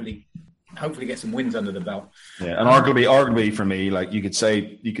hopefully get some wins under the belt. Yeah, and arguably for me, like you could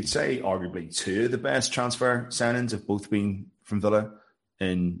say arguably two of the best transfer signings have both been from Villa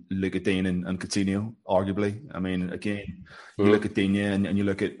in Luca Digne and Coutinho. Arguably, I mean, again, you look at Digne and you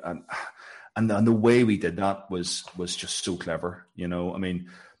look at and the way we did that was just so clever. I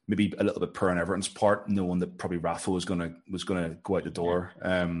mean, maybe a little bit poor on Everton's part, knowing that probably Rafa was gonna go out the door.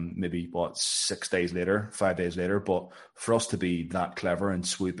 Maybe 5 days later. But for us to be that clever and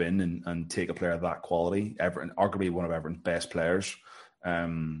swoop in and take a player of that quality, Everton, arguably one of Everton's best players,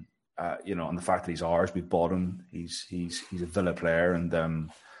 and the fact that he's ours, we bought him. He's a Villa player, and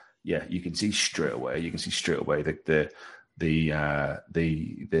you can see straight away. The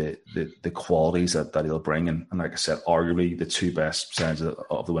qualities that he'll bring, and like I said, arguably the two best sides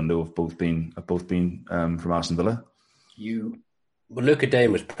of the window have both been from Aston Villa. Luca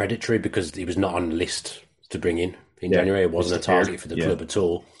Digne was predatory because he was not on the list to bring in January. It wasn't a target for the club at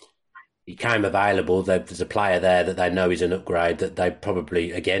all. He came available. There's a player there that they know is an upgrade that they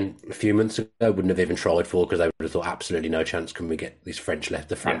probably, again, a few months ago wouldn't have even tried for because they would have thought absolutely no chance. Can we get this France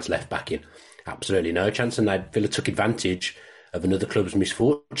left back in? Absolutely no chance. And Villa took advantage of another club's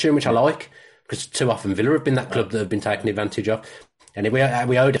misfortune, which I like, because too often Villa have been that club that have been taken advantage of. And we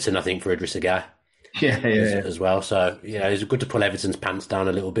owed it to nothing for Idrissa Gueye. as well. So it's good to pull Everton's pants down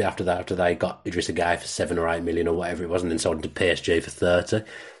a little bit after they got Idrissa Gueye for 7 or 8 million or whatever it was, and then sold him to PSG for 30.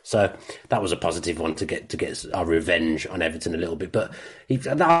 So that was a positive one to get our revenge on Everton a little bit. But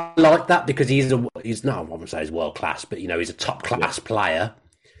I like that because he's not, I wouldn't say he's world class, but he's a top class player.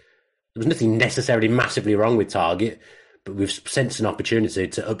 There was nothing necessarily massively wrong with Targett, but we've sensed an opportunity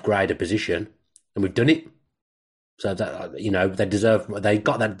to upgrade a position, and we've done it. So that they deserve. They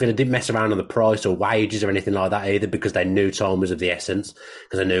got that. They didn't mess around on the price or wages or anything like that either, because they knew time was of the essence.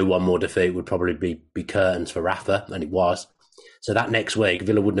 Because they knew one more defeat would probably be curtains for Rafa, and it was. So that next week,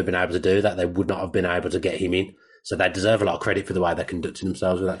 Villa wouldn't have been able to do that. They would not have been able to get him in. So they deserve a lot of credit for the way they're conducting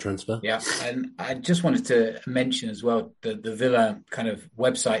themselves with that transfer. Yeah, and I just wanted to mention as well the Villa kind of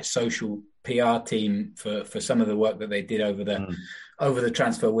website social PR team for some of the work that they did over the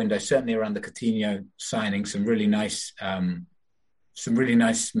transfer window, certainly around the Coutinho signing, some really nice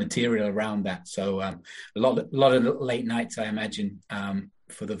material around that. So a lot of late nights, I imagine,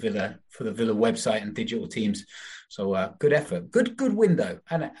 for the Villa website and digital teams. So good effort, good window,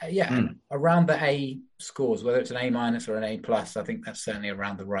 and and around the A scores, whether it's an A- or an A+, I think that's certainly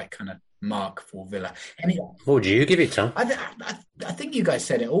around the right kind of mark for Villa. Anyway, what would you give it, Tom? I think you guys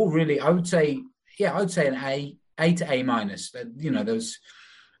said it all. Really, I would say an A to A-. Those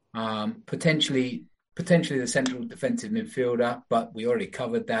potentially the central defensive midfielder, but we already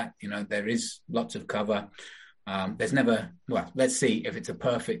covered that. There is lots of cover. There's never. Well, let's see if it's a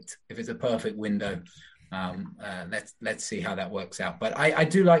perfect window. Let's see how that works out. But I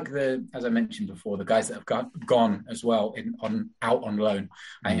do like as I mentioned before, the guys that have gone as well out on loan.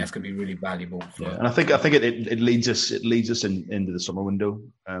 I think that's going to be really valuable. And I think it leads us into the summer window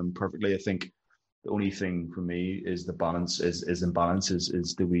perfectly. I think the only thing for me is the balance is imbalance.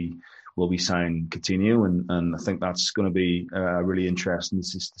 Will we sign Coutinho, and I think that's going to be really interesting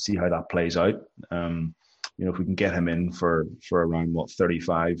to see how that plays out. If we can get him in for around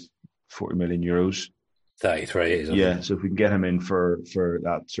 35, 40 million euros. 33 is. Yeah, so if we can get him in for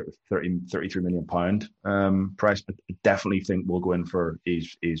that sort of 33 million pound price, I definitely think we'll go in for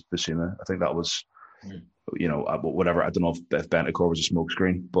is Bissouma. I think that was, whatever. I don't know if Bentancur was a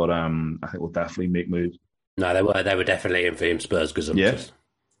smokescreen, but I think we'll definitely make moves. No, they were definitely in for him, Spurs gazumpers.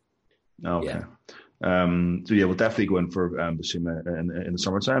 Yeah. Okay. Yeah. We'll definitely go in for Bissouma in the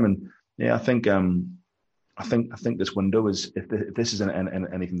summertime, and I think this window is, if this isn't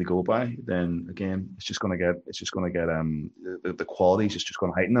anything to go by, then again it's just going to get the quality is just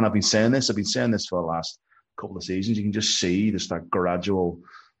going to heighten. And I've been saying this for the last couple of seasons. You can just see that gradual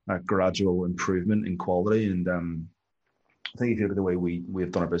improvement in quality. And I think if you look at the way we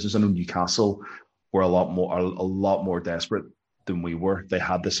have done our business, I know Newcastle were a lot more desperate than we were. They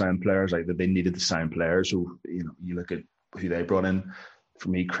had to sign players, like that they needed to sign players. So you look at who they brought in. For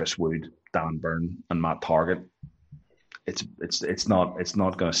me, Chris Wood, Dan Burn, and Matt Targett. It's not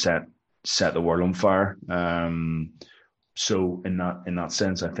going to set the world on fire. So in that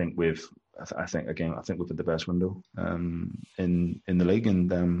sense, I think we've had the best window in the league,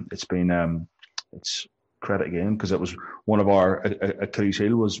 and it's credit again, because it was one of our Achilles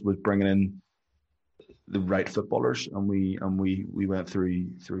heel was bringing in the right footballers, and we went through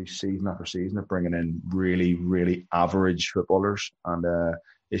season after season of bringing in really, really average footballers, and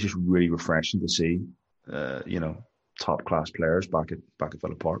it's just really refreshing to see top class players back at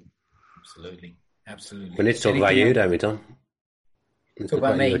Villa Park. Absolutely. We need to talk about you, don't we, Tom? Talk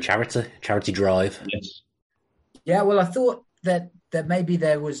about me. Your charity drive. Yes. Yeah. Well, I thought that maybe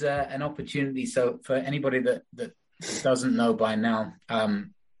there was an opportunity. So for anybody that doesn't know by now,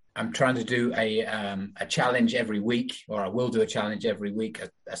 I'm trying to do a challenge every week, or I will do a challenge every week,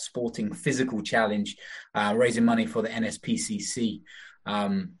 a sporting physical challenge, raising money for the NSPCC.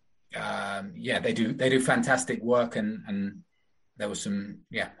 They do fantastic work, and there was some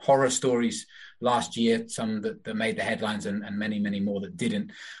horror stories last year, some that made the headlines, and many, many more that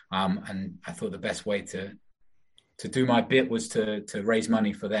didn't. And I thought the best way to do my bit was to raise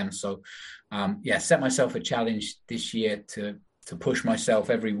money for them. So set myself a challenge this year to push myself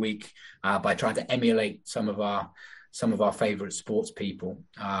every week by trying to emulate some of our favorite sports people.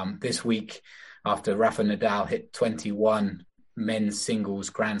 This week, after Rafa Nadal hit 21 men's singles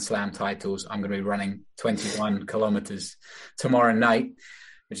Grand Slam titles, I'm going to be running 21 kilometers tomorrow night,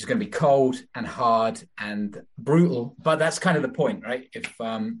 which is going to be cold and hard and brutal. But that's kind of the point, right?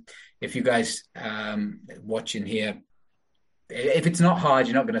 If you guys watching here, if it's not hard,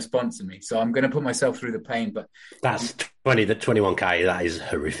 you're not going to sponsor me. So I'm going to put myself through the pain. But that's 21K. That is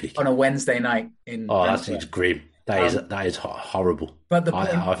horrific on a Wednesday night in. It's grim. That is horrible. But the point,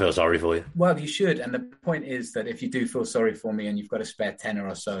 I feel sorry for you. well, you should. And the point is that if you do feel sorry for me and you've got a spare tenner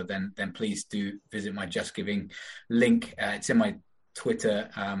or so, then please do visit my Just Giving link. It's in my Twitter.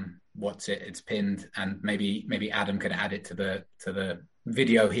 It's pinned, and maybe Adam can add it to the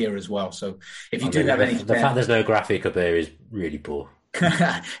video here as well. So if you have any, the fact there's no graphic up here is really poor.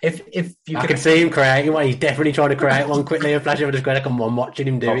 if you I can see him creating one. He's definitely trying to create one quickly and flash over the screen. I'm watching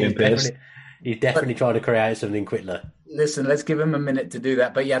him do it. He's definitely trying to create something quickly. Listen, let's give him a minute to do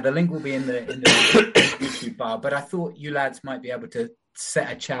that. But yeah, the link will be in the YouTube bar. But I thought you lads might be able to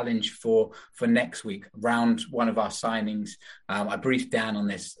set a challenge for next week around one of our signings. I briefed Dan on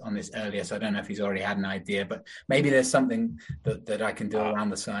this earlier, so I don't know if he's already had an idea, but maybe there's something that I can do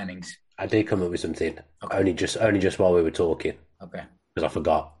around the signings. I did come up with something. Okay. Only just while we were talking. Okay. Because I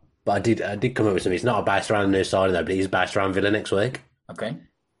forgot. But I did come up with something. It's not based around the new signing though, but it is based around Villa next week. Okay.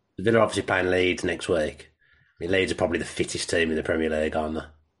 Villa are obviously playing Leeds next week. I mean, Leeds are probably the fittest team in the Premier League, aren't they?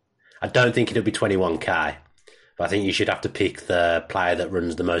 I don't think it'll be 21k, but I think you should have to pick the player that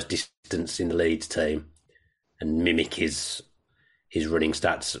runs the most distance in the Leeds team and mimic his running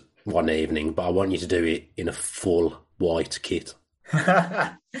stats one evening. But I want you to do it in a full white kit.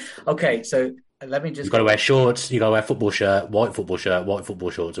 Okay, so let me just... You've got to wear shorts, you've got to wear football shirt, white football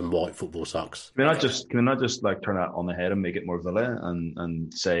shorts, and white football socks. Can we not just like turn that on the head and make it more Villa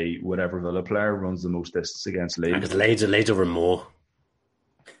and say whatever Villa player runs the most distance against Leeds? Because Leeds will run more.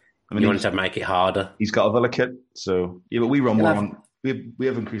 I mean, you want to make it harder. He's got a Villa kit, so yeah, but we run more. We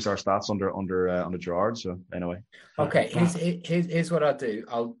have increased our stats under Gerrard. So anyway, okay. Here's what I'll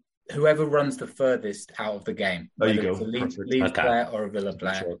do. Whoever runs the furthest out of the game. There you go. It's a Leeds player or a Villa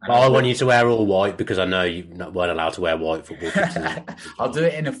player. Sure. I want you to wear all white because I know you weren't allowed to wear white football kits. I'll do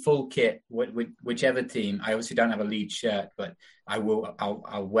it in a full kit with whichever team. I obviously don't have a Leeds shirt, but I will.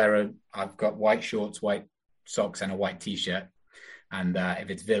 I'll wear I've got white shorts, white socks, and a white t-shirt. And if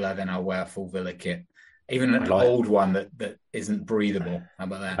it's Villa, then I'll wear a full Villa kit. Even an old one that isn't breathable. How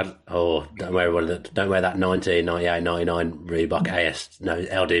about that? Don't wear that 1998-99 Reebok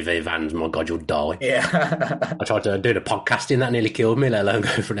LDV Vans. My God, you'll die. Yeah. I tried to do the podcasting, that nearly killed me, let alone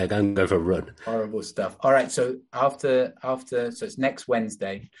go for a run. Horrible stuff. All right, so after so it's next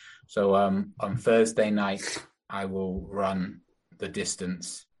Wednesday. So on Thursday night, I will run the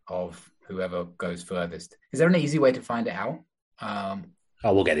distance of whoever goes furthest. Is there an easy way to find it out?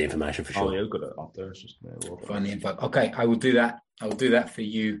 We'll get the information for sure. Oh, yeah, we've got it up there. It's just find the info. Okay, I will do that. I will do that for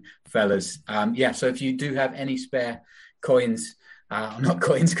you, fellas. So if you do have any spare coins, not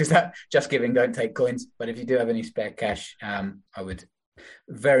coins because that Just Giving don't take coins, but if you do have any spare cash, I would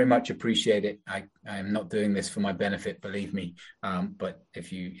very much appreciate it. I am not doing this for my benefit, believe me. But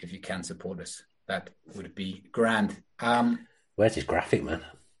if you can support us, that would be grand. Where's his graphic, man?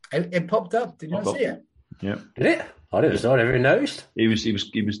 It popped up. Did you not see it? Yeah. Did it? I never saw it. Never noticed. He was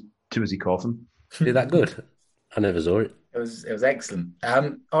too busy coughing. Did that good? I never saw it. It was excellent.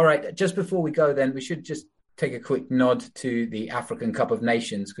 All right. Just before we go, then we should just take a quick nod to the African Cup of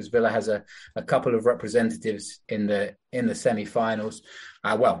Nations because Villa has a couple of representatives in the semi-finals.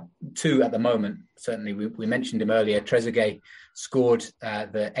 Two at the moment. Certainly, we mentioned him earlier. Trezeguet scored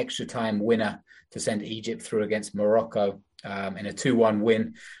the extra time winner to send Egypt through against Morocco. In a 2-1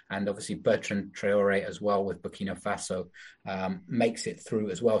 win, and obviously Bertrand Traore as well with Burkina Faso makes it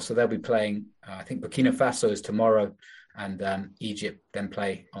through as well. So they'll be playing, I think Burkina Faso is tomorrow, and Egypt then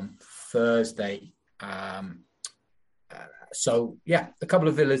play on Thursday. So yeah, a couple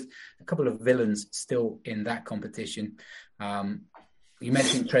of villains still in that competition. You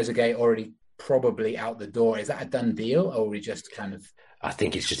mentioned Trezeguet already probably out the door. Is that a done deal, or are we just kind of? I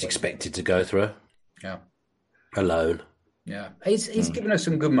think it's just expected to go through. Yeah, alone. Yeah, he's given us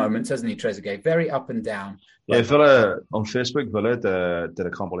some good moments, hasn't he, Trezeguet? Very up and down. Yeah, Villa on Facebook, Villa did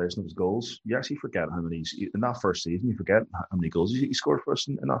a compilation of his goals. You actually forget how many in that first season. You forget how many goals he scored for us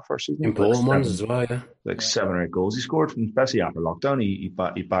in that first season. Important ones as well, yeah. Like 7 or 8 goals he scored, especially after lockdown. He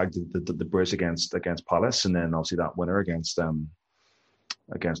bagged the brace against Palace, and then obviously that winner against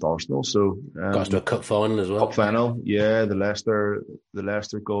Arsenal. So got us to a cup final as well. Cup final, yeah. The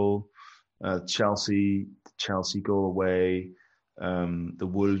Leicester goal, Chelsea goal away, the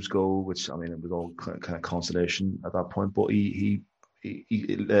Wolves goal, which I mean it was all kind of consolation at that point. But he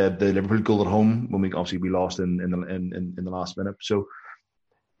the Liverpool goal at home when we lost in the last minute. So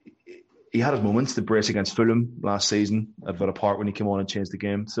he had his moments. The brace against Fulham last season at Villa Park when he came on and changed the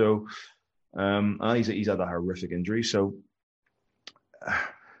game. So and he's had that horrific injury. So I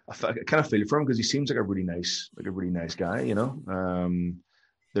kind of feel for him because he seems like a really nice guy, you know.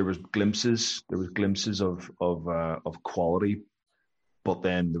 There was glimpses of quality, but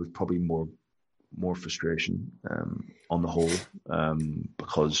then there was probably more frustration on the whole,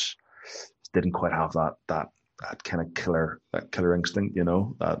 because didn't quite have that kind of killer instinct,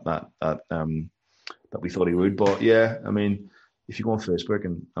 that we thought he would. But yeah, I mean, if you go on Facebook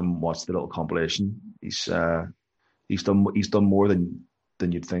and watch the little compilation, he's done more than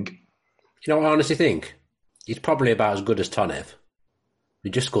you'd think. You know what I honestly think? He's probably about as good as Tonev. He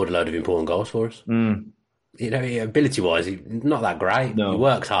just scored a load of important goals for us. Ability-wise, he's not that great. No. He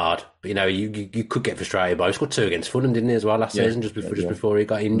works hard, but you could get frustrated by. He scored 2 against Fulham, didn't he, as well last season, just before he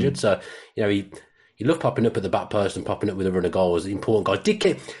got injured. So he loved popping up at the back post and popping up with a run of goals. Important goals.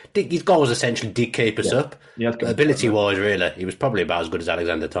 His goals essentially did keep us up. Yeah, ability-wise, really, he was probably about as good as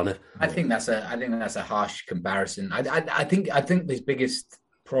Alexander Tonev. I think that's a harsh comparison. I think his biggest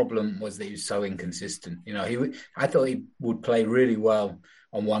problem was that he was so inconsistent. I thought he would play really well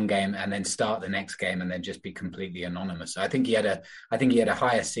on one game and then start the next game and then just be completely anonymous. I think he had a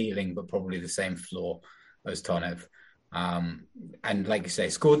higher ceiling, but probably the same floor as Tonev. And like you say,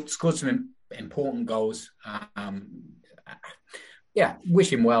 scored some important goals.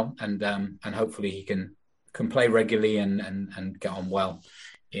 Wish him well, and hopefully he can play regularly and get on well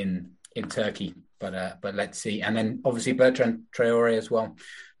in Turkey. But let's see. And then obviously Bertrand Traore as well,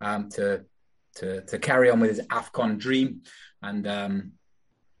 to carry on with his AFCON dream, and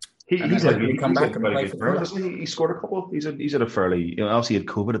he's come back and play for Villa. He scored a couple. He's had a fairly, obviously he had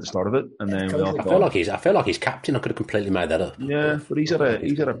COVID at the start of it, and then I feel like he's captain. I could have completely made that up. Yeah, but he's had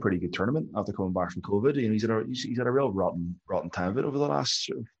a pretty good tournament after coming back from COVID. He's had a real rotten time of it over the last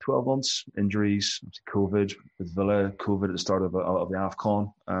 12 months. Injuries, COVID with Villa, COVID at the start of the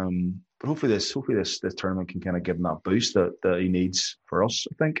AFCON. But hopefully this tournament can kind of give him that boost that he needs for us,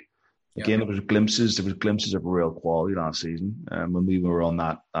 I think. Again, there was glimpses of real quality last season when we were on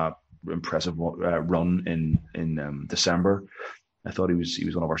that impressive run in December. I thought he was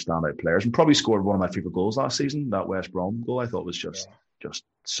one of our standout players and probably scored one of my favourite goals last season. That West Brom goal I thought was just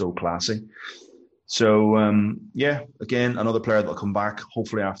so classy. So again, another player that'll come back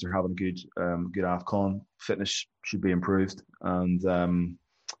hopefully after having a good AFCON. Fitness should be improved, and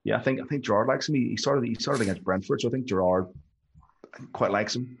I think Gerrard likes him. He started against Brentford, so I think Gerrard quite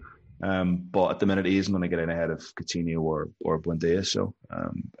likes him. But at the minute he isn't going to get in ahead of Coutinho or Buendia. So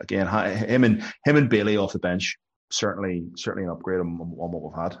again, him and Bailey off the bench certainly an upgrade on what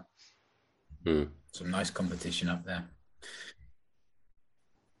we've had. Some nice competition up there.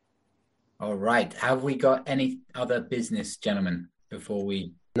 All right, have we got any other business, gentlemen? Just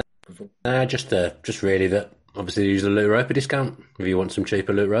really that. Obviously, use the Loot Roper discount. If you want some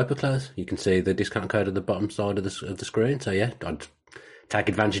cheaper Loot Roper clothes, you can see the discount code at the bottom side of the screen. So yeah, I'd take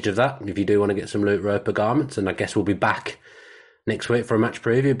advantage of that if you do want to get some Loot Roper garments. And I guess we'll be back next week for a match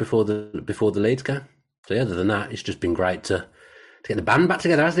preview before the Leeds game. So yeah, other than that, it's just been great to get the band back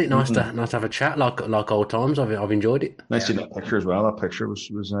together, hasn't it? Nice to have a chat like old times. I've enjoyed it. Nice to see that picture as well. That picture was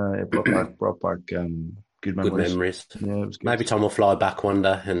it brought back good memories. Yeah, it was good. Maybe Tom will fly back one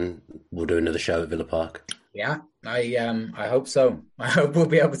day and we'll do another show at Villa Park. Yeah, I hope so. I hope we'll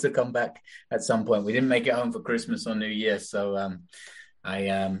be able to come back at some point. We didn't make it home for Christmas or New Year, so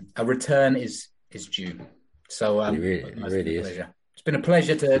a return is due. So it really is. Pleasure. It's been a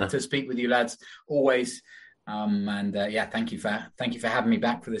pleasure to speak with you lads always. Thank you for having me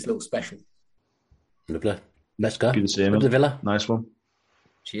back for this little special. Lovely. Let's go. Good to see you, man. Villa. Nice one.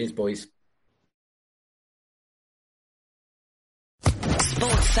 Cheers, boys.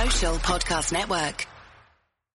 Sports Social Podcast Network.